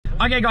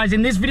Okay guys,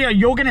 in this video,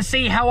 you're gonna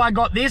see how I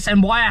got this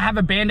and why I have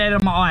a band-aid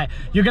on my eye.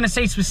 You're gonna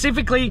see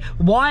specifically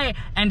why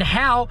and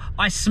how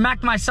I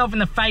smacked myself in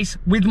the face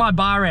with my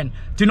bar end.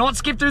 Do not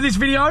skip through this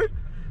video.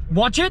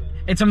 Watch it,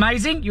 it's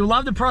amazing. You'll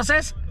love the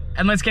process,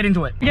 and let's get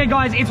into it. Okay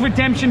guys, it's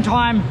redemption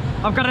time.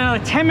 I've got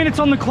another 10 minutes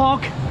on the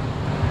clock,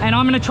 and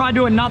I'm gonna try to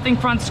do a nothing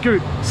front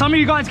scoot. Some of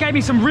you guys gave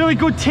me some really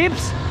good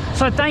tips,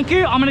 so thank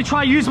you. I'm gonna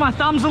try to use my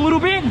thumbs a little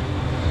bit,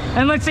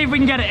 and let's see if we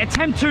can get it.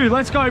 Attempt 2,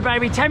 let's go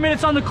baby. 10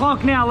 minutes on the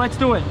clock now, let's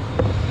do it.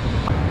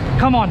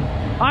 Come on,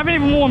 I haven't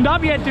even warmed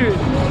up yet, dude.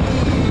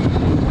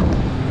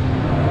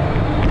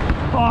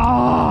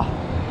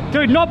 Oh,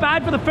 dude, not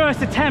bad for the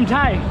first attempt,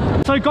 hey?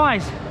 So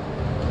guys,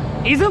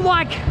 is it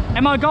like,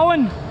 am I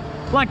going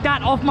like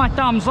that off my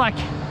thumbs? Like,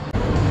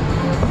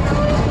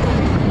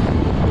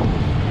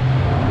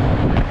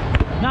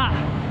 nah,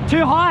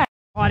 too high.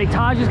 Alrighty,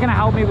 Taj is gonna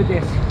help me with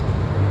this.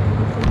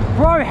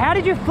 Bro, how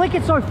did you flick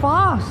it so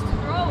fast?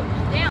 Bro,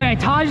 down. Okay,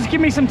 Taj just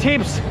give me some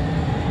tips.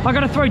 I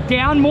gotta throw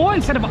down more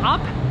instead of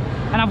up,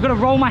 and I've gotta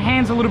roll my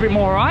hands a little bit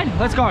more, alright?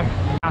 Let's go.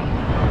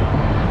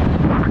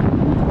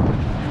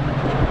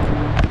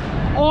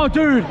 Oh,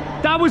 dude,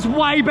 that was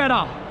way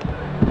better.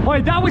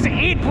 Wait, that was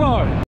it,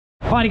 bro.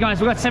 Alrighty guys,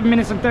 we've got 7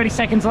 minutes and 30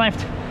 seconds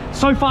left.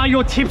 So far,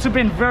 your tips have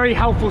been very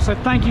helpful, so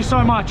thank you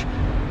so much.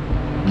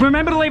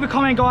 Remember to leave a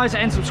comment, guys,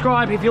 and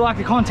subscribe if you like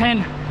the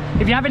content.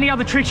 If you have any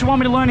other tricks you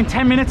want me to learn in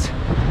 10 minutes,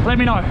 let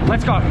me know.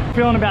 Let's go.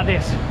 Feeling about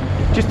this.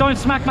 Just don't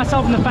smack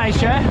myself in the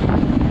face, yeah?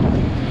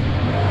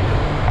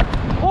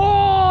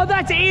 Oh,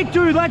 that's it,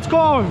 dude. Let's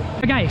go.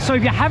 Okay, so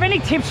if you have any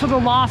tips for the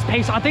last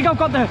piece, I think I've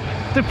got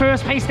the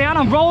first piece down.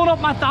 I'm rolling up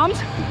my thumbs.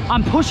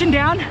 I'm pushing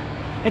down.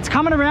 It's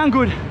coming around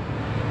good.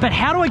 But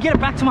how do I get it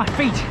back to my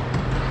feet?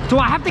 Do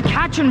I have to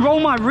catch and roll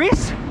my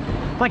wrist?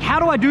 Like, how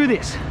do I do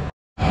this?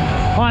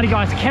 Alrighty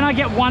guys, can I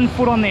get 1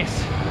 foot on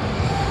this?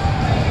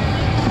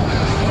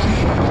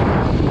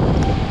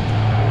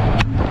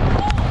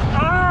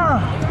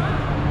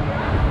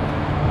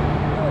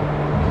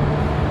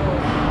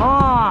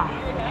 Oh,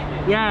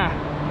 yeah.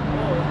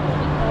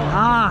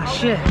 Ah,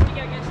 shit.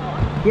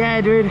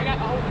 Yeah, dude.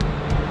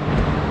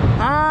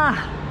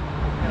 Ah.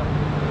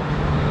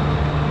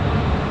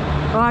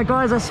 Alright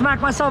guys, I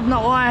smacked myself in the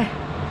eye.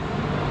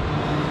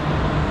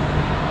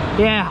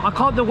 Yeah, I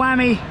caught the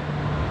whammy.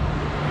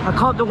 I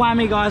caught the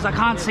whammy, guys. I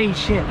can't see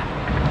shit.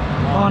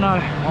 Oh no,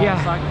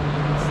 yeah.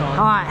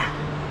 Alright.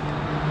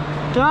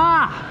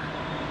 Ah!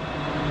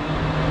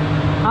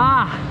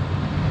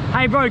 Ah!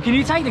 Hey bro, can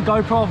you take the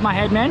GoPro off my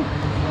head, man?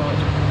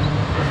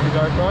 The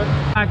GoPro?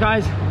 Alright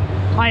guys,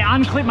 I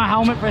unclip my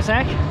helmet for a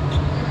sec.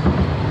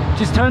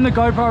 Just turn the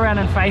GoPro around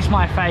and face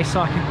my face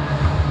so I can...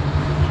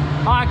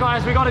 Alright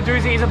guys, we got a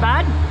doozy. Is it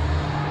bad?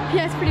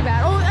 Yeah, it's pretty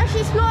bad. Oh,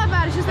 actually, it's not that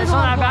bad. It's just It's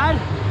not that bad?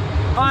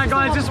 Alright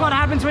guys, this is what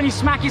happens when you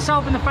smack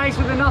yourself in the face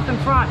with a nothing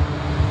front.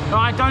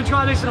 Alright, don't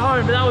try this at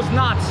home, but that was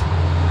nuts.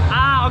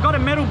 Ah, I got a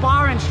metal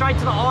bar in straight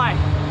to the eye.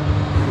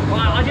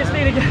 Alright, I just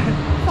need to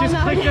just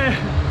click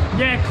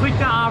click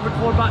the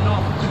record button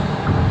off.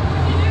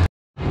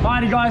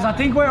 Alrighty guys, I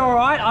think we're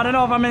alright. I don't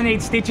know if I'm gonna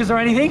need stitches or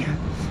anything.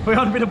 We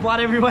got a bit of blood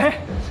everywhere.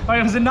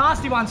 It was a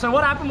nasty one. So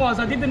what happened was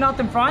I did the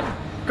nothing front,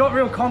 got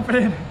real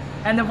confident,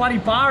 and the bloody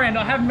bar end,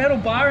 I have metal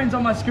bar ends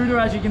on my scooter,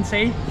 as you can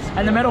see,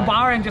 and the metal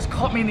bar end just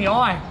caught me in the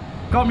eye.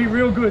 Got me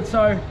real good.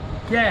 So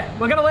yeah,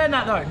 we're gonna learn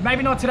that though.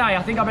 Maybe not today.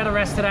 I think I better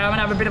rest today. I'm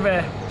gonna have a bit of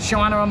a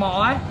shiner on my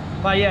eye.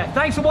 But yeah,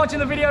 thanks for watching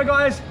the video,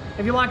 guys.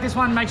 If you like this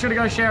one, make sure to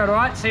go share it, all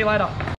right? See you later.